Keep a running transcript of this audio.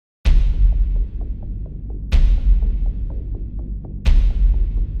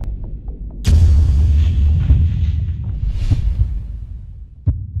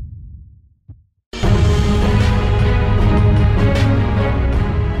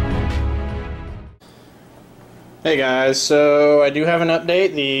Hey guys, so I do have an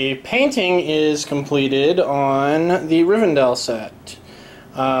update. The painting is completed on the Rivendell set.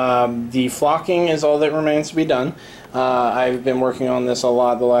 The flocking is all that remains to be done. I've been working on this a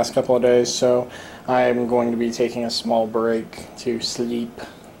lot the last couple of days, so I'm going to be taking a small break to sleep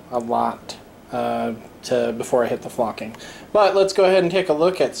a lot before I hit the flocking. But let's go ahead and take a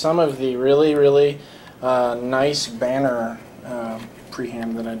look at some of the really nice banner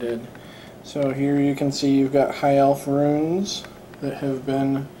freehand that I did. So here you can see you've got high elf runes that have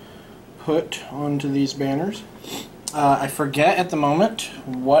been put onto these banners. I forget at the moment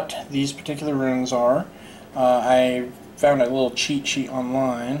what these particular runes are. I found a little cheat sheet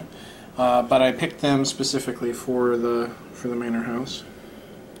online, but I picked them specifically for the manor house.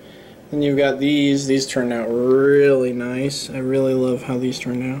 Then you've got these. These turned out really nice. I really love how these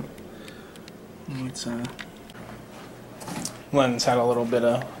turned out. It's lens had a little bit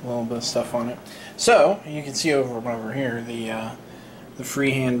of stuff on it. So you can see over here the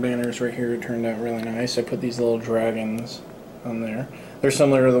freehand banners right here turned out really nice. I put these little dragons on there. They're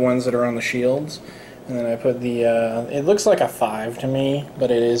similar to the ones that are on the shields. And then I put the it looks like a 5 to me,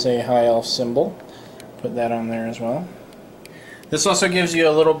 but it is a high elf symbol. Put that on there as well. This also gives you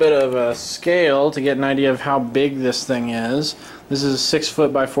a little bit of a scale to get an idea of how big this thing is. This is a 6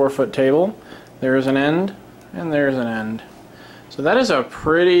 foot by 4 foot table. There's an end, and there's an end. So that is a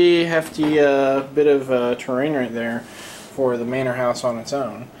pretty hefty bit of terrain right there for the manor house on its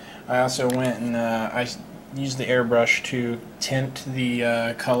own. I also went and I used the airbrush to tint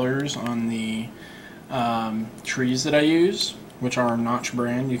the colors on the trees that I use, which are Notch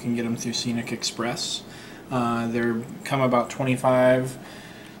brand. You can get them through Scenic Express. They come about $25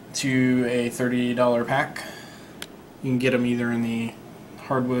 to a $30 pack. You can get them either in the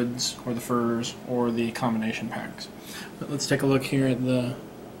hardwoods or the firs or the combination packs. But let's take a look here at the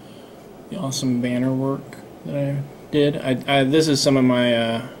awesome banner work that I did. This is some of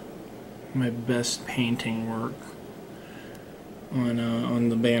my my best painting work on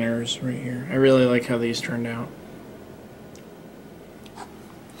the banners right here. I really like how these turned out.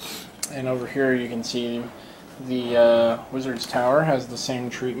 And over here you can see the Wizard's Tower has the same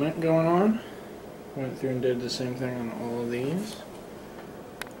treatment going on. Went through and did the same thing on all of these.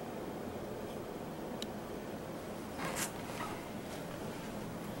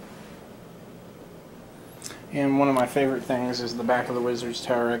 And one of my favorite things is the back of the Wizard's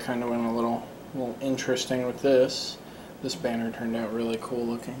Tower. I kind of went a little interesting with this. This banner turned out really cool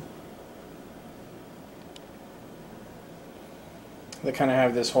looking. They kind of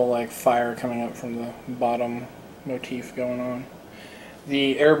have this whole like fire coming up from the bottom motif going on.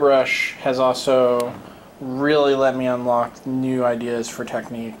 The airbrush has also really let me unlock new ideas for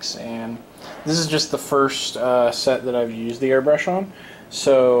techniques, and this is just the first set that I've used the airbrush on,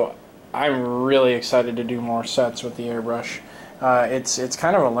 so I'm really excited to do more sets with the airbrush. It's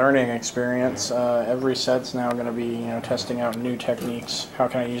kind of a learning experience. Every set's now going to be testing out new techniques. How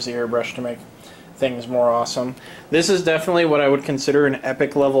can I use the airbrush to make things more awesome? This is definitely what I would consider an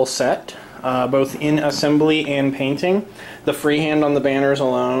epic level set, both in assembly and painting. The freehand on the banners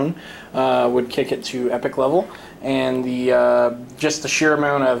alone would kick it to epic level, and the just the sheer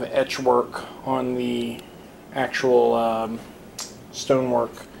amount of etch work on the actual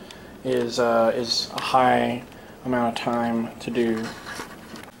stonework is a high amount of time to do.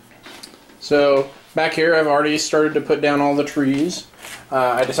 So back here I've already started to put down all the trees.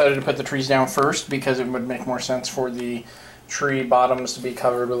 I decided to put the trees down first because it would make more sense for the tree bottoms to be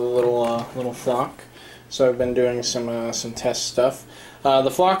covered with a little flock. So I've been doing some test stuff. The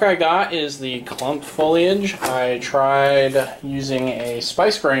flock I got is the clump foliage. I tried using a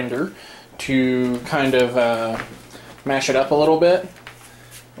spice grinder to kind of mash it up a little bit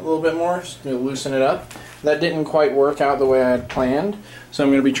more, just to loosen it up. That didn't quite work out the way I had planned, so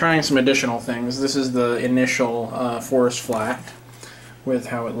I'm going to be trying some additional things. This is the initial forest flat with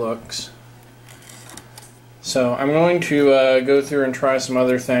how it looks. So I'm going to go through and try some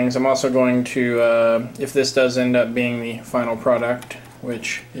other things. I'm also going to, if this does end up being the final product,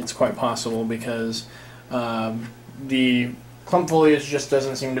 which it's quite possible because the clump foliage just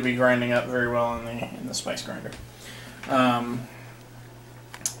doesn't seem to be grinding up very well in the spice grinder.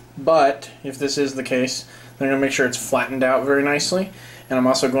 But if this is the case, then I'm going to make sure it's flattened out very nicely, and I'm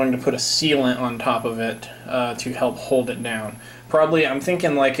also going to put a sealant on top of it to help hold it down. Probably, I'm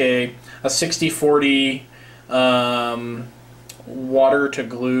thinking like a 60-40 water to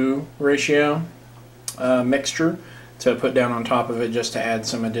glue ratio mixture to put down on top of it, just to add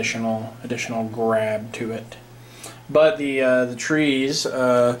some additional grab to it. But the trees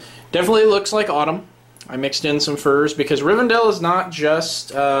definitely looks like autumn. I mixed in some firs because Rivendell is not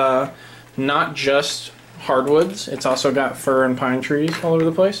just hardwoods. It's also got fir and pine trees all over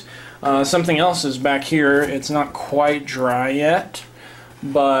the place. Something else is back here. It's not quite dry yet,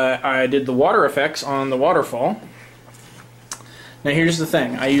 but I did the water effects on the waterfall. Now here's the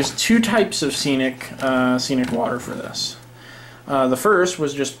thing. I used two types of scenic water for this. The first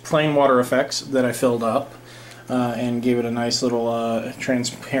was just plain water effects that I filled up and gave it a nice little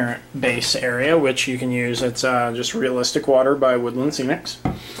transparent base area, which you can use. It's just Realistic Water by Woodland Scenics.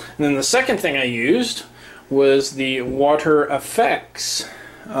 And then the second thing I used was the water effects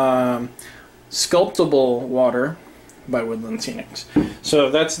sculptable water by Woodland Scenics. So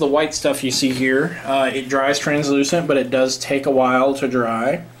that's the white stuff you see here. It dries translucent, but it does take a while to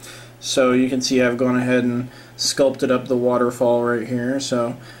dry. So you can see I've gone ahead and sculpted up the waterfall right here.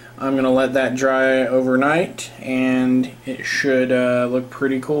 So I'm going to let that dry overnight, and it should look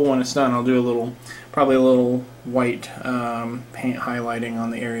pretty cool when it's done. I'll do probably a little white paint highlighting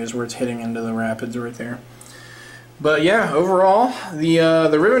on the areas where it's hitting into the rapids right there. But yeah, overall, the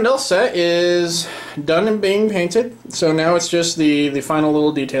Rivendell set is done and being painted. So now it's just the final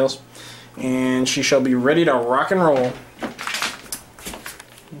little details, and she shall be ready to rock and roll.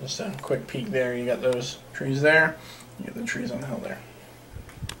 Just a quick peek there. You got those trees there. You got the trees on the hill there.